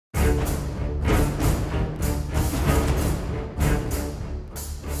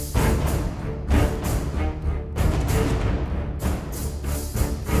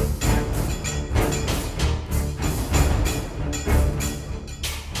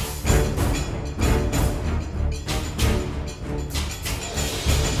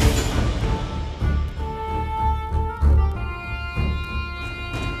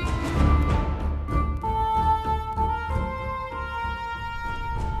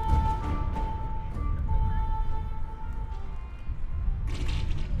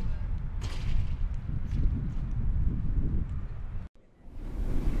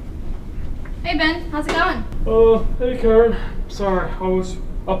Hey Ben, how's it going? Hey Karen. Sorry, I was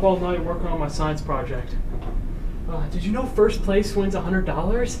up all night working on my science project. Did you know first place wins $100?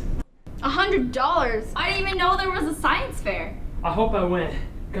 $100? I didn't even know there was a science fair. I hope I win,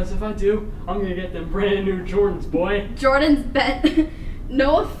 because if I do, I'm gonna get them brand new Jordans, boy. Jordan's bet.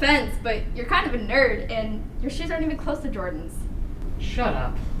 No offense, but you're kind of a nerd, and your shoes aren't even close to Jordan's. Shut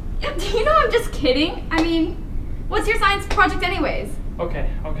up. You know I'm just kidding. I mean, what's your science project anyways? Okay,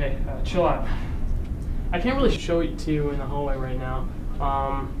 chill out. I can't really show it to you in the hallway right now.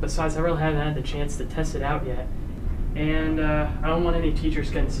 Besides, I really haven't had the chance to test it out yet. And I don't want any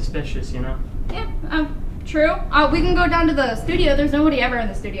teachers getting suspicious, you know? Yeah, true. We can go down to the studio. There's nobody ever in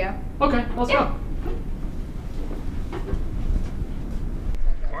the studio. Okay, let's go.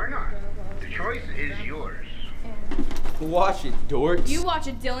 Or not. The choice is yours. Watch it, dorks. You watch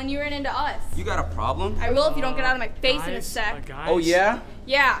it, Dylan. You ran into us. You got a problem? I will if you don't get out of my face in a Guys, sec. guys. Oh, yeah?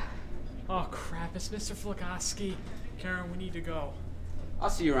 Yeah. Oh crap, it's Mr. Flagoski. Karen, we need to go.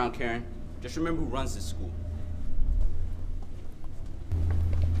 I'll see you around, Karen. Just remember who runs this school.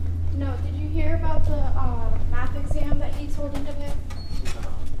 No, did you hear about the math exam that he's holding today?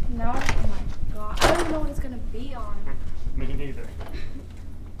 No? Oh my god. I don't even know what it's gonna be on. Me neither.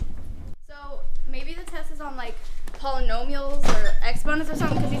 So, maybe the test is on like polynomials or exponents or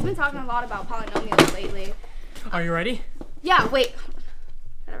something, because he's been talking a lot about polynomials lately. Are you ready? Yeah, wait.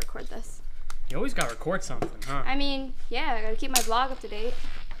 Gotta record this. You always gotta record something, huh? I mean, yeah, I gotta keep my vlog up to date.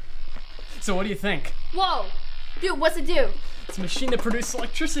 So what do you think? Whoa! Dude, what's it do? It's a machine that produces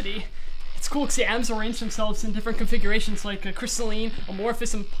electricity. It's cool because the atoms arrange themselves in different configurations like crystalline,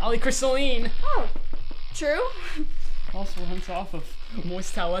 amorphous, and polycrystalline. Oh, true? Also runs off of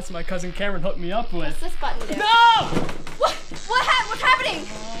moist towelettes my cousin Cameron hooked me up with. What's this button do? No! What's happening?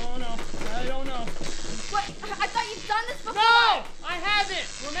 Oh no, I don't know. What? I thought you'd done this before. No! I haven't!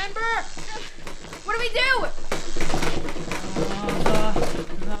 Remember? What do we do?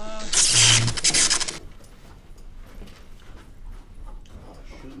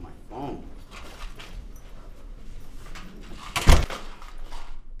 Shoot my phone.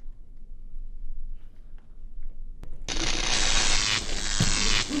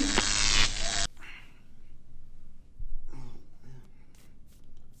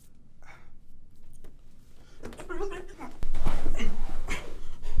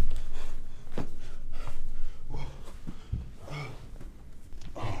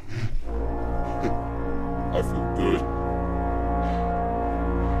 I feel good.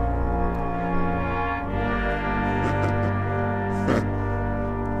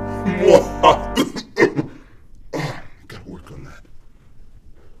 Gotta work on that.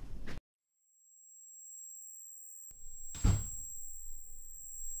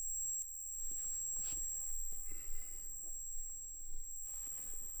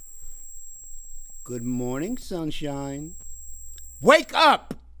 Good morning, sunshine. Wake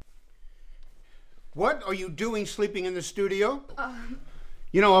up! What are you doing sleeping in the studio?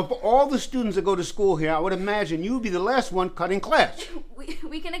 You know, of all the students that go to school here, I would imagine you'd be the last one cutting class.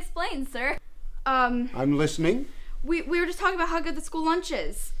 We can explain, sir. I'm listening. We were just talking about how good the school lunch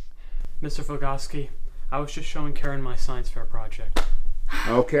is. Mr. Flagoski, I was just showing Karen my science fair project.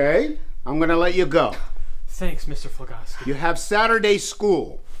 Okay, I'm gonna let you go. Thanks, Mr. Flagoski. You have Saturday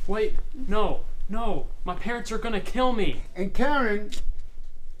school. Wait, no, my parents are gonna kill me. And Karen,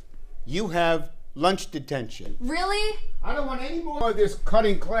 you have lunch detention. Really? I don't want any more of this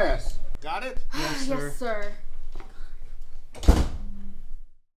cutting class. Got it? Yes, sir. Yes, sir.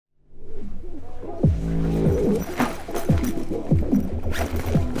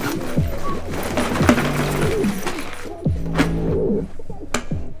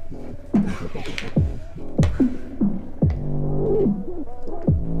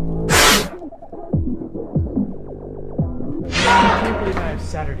 I can't believe I have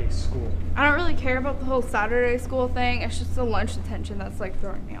Saturday school. I don't really care about the whole Saturday school thing. It's just the lunch detention that's like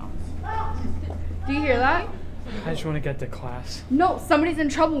throwing me off. Do you hear that? I just want to get to class. No, somebody's in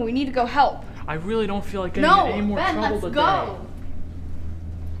trouble. We need to go help. I really don't feel like getting No, in any more Ben, trouble let's today. go.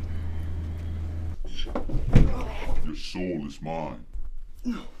 it. Your soul is mine.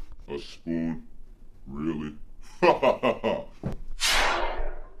 A spoon? Really? Ha ha ha ha!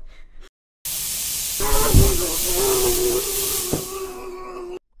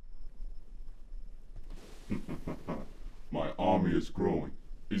 My army is growing.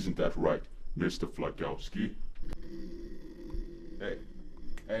 Isn't that right, Mr. Flakowski?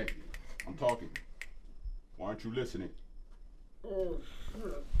 Hey, I'm talking. Why aren't you listening?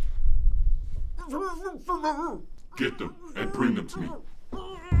 Get them and bring them to me.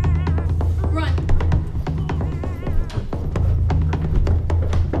 Run.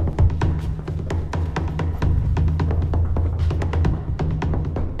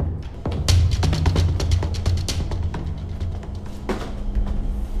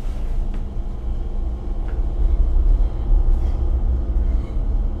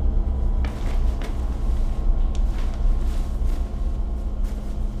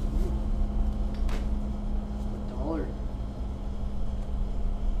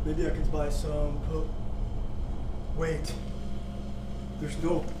 Maybe I can buy some Wait. There's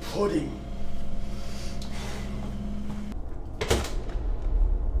no pudding.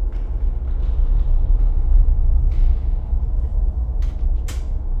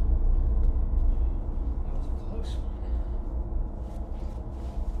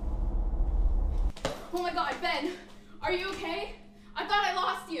 Oh my God, Ben, are you okay? I thought I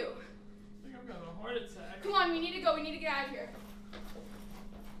lost you. I think I'm having a heart attack. Come on, we need to go. We need to get out of here.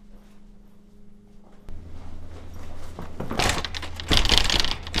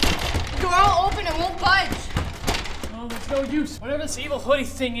 Door all open, it won't budge. Oh, there's no use. Whatever this evil hoodie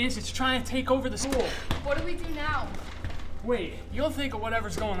thing is, it's trying to take over the school. What do we do now? Wait, you don't think of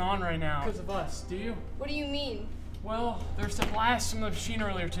whatever's going on right now because of us, do you? What do you mean? Well, there's a blast from the machine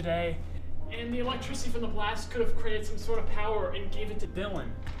earlier today, and the electricity from the blast could have created some sort of power and gave it to Dylan.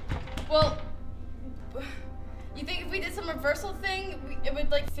 Well, you think if we did some reversal thing, it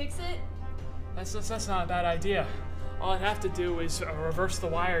would like fix it? That's not a bad idea. All I'd have to do is reverse the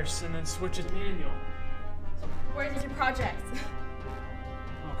wires and then switch it manual. Where's your project?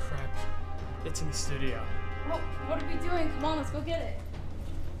 Oh crap, it's in the studio. Well, what are we doing? Come on, let's go get it.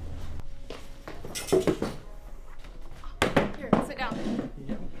 Here, sit down.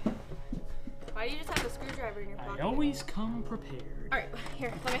 Yep. Why do you just have a screwdriver in your pocket? I always come prepared. All right,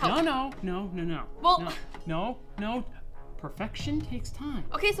 here, let me help. No. Well, No. Perfection takes time.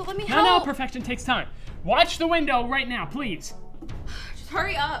 okay, so let me help. No, perfection takes time. Watch the window right now, please. Just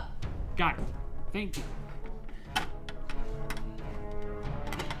hurry up. Got it. Thank you.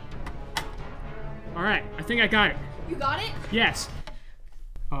 All right, I think I got it. You got it? Yes.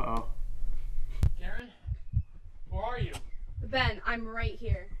 Uh-oh. Karen? Where are you? Ben, I'm right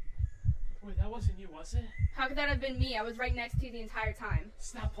here. Wait, that wasn't you, was it? How could that have been me? I was right next to you the entire time.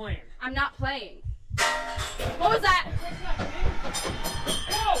 Stop playing. I'm not playing. What was that?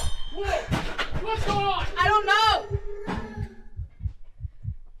 Whoa! What's going on? I don't know.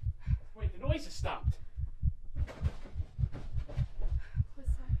 Wait, the noise has stopped. What's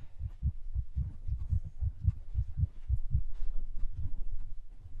that?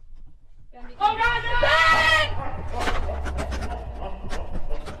 Ben, Oh God, no!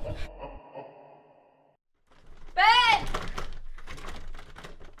 Ben!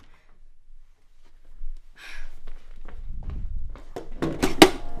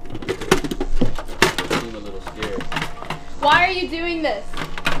 I'm a little scared. Why are you doing this?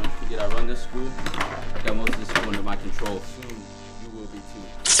 Don't you forget I run this school? I got most of this school under my control. Soon, you will be too.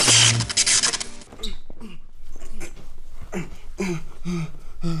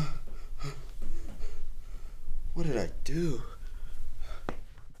 What did I do?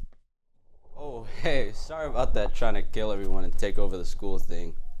 Oh, hey, sorry about that trying to kill everyone and take over the school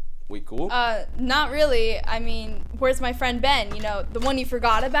thing. We cool? Not really. I mean, where's my friend Ben? You know, the one you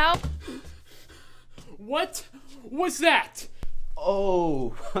forgot about? What was that?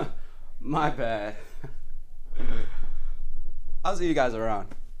 Oh, my bad. I'll see you guys around.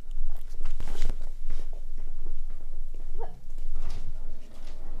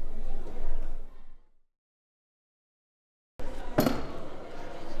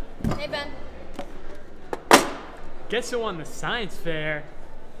 Hey, Ben. Guess who won the science fair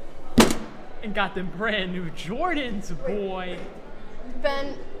and got them brand new Jordans, boy.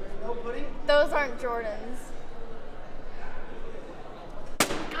 Ben, those aren't Jordans.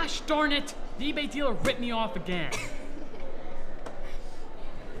 Gosh darn it, the eBay dealer ripped me off again.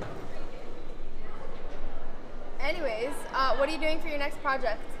 Anyways, what are you doing for your next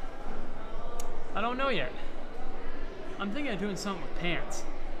project? I don't know yet. I'm thinking of doing something with pants.